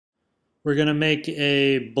We're going to make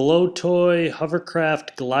a blow toy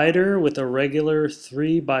hovercraft glider with a regular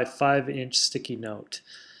 3 by 5 inch sticky note.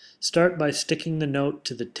 Start by sticking the note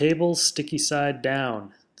to the table's sticky side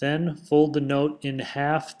down. Then fold the note in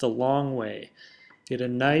half the long way. Get a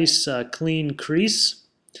nice clean crease.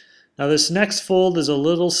 Now this next fold is a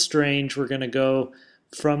little strange. We're going to go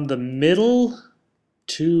from the middle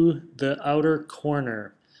to the outer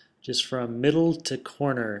corner, just from middle to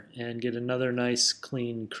corner, and get another nice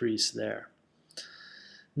clean crease there.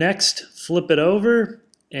 Next, flip it over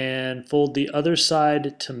and fold the other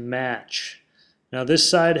side to match. Now this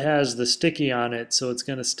side has the sticky on it, so it's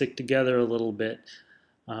going to stick together a little bit.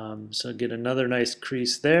 So get another nice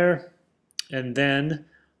crease there, and then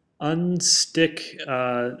unstick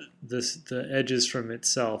the edges from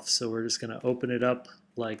itself. So we're just going to open it up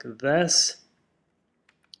like this.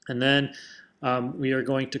 And then we are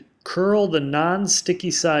going to curl the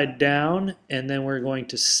non-sticky side down, and then we're going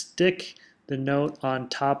to stick the note on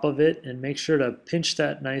top of it and make sure to pinch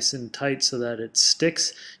that nice and tight so that it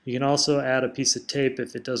sticks. You can also add a piece of tape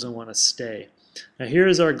if it doesn't want to stay. Now here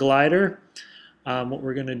is our glider. What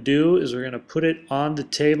we're going to do is we're going to put it on the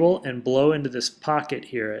table and blow into this pocket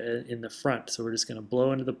here in the front. So we're just going to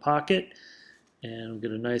blow into the pocket and we'll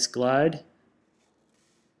get a nice glide.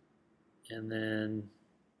 And then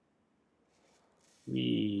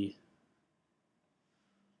we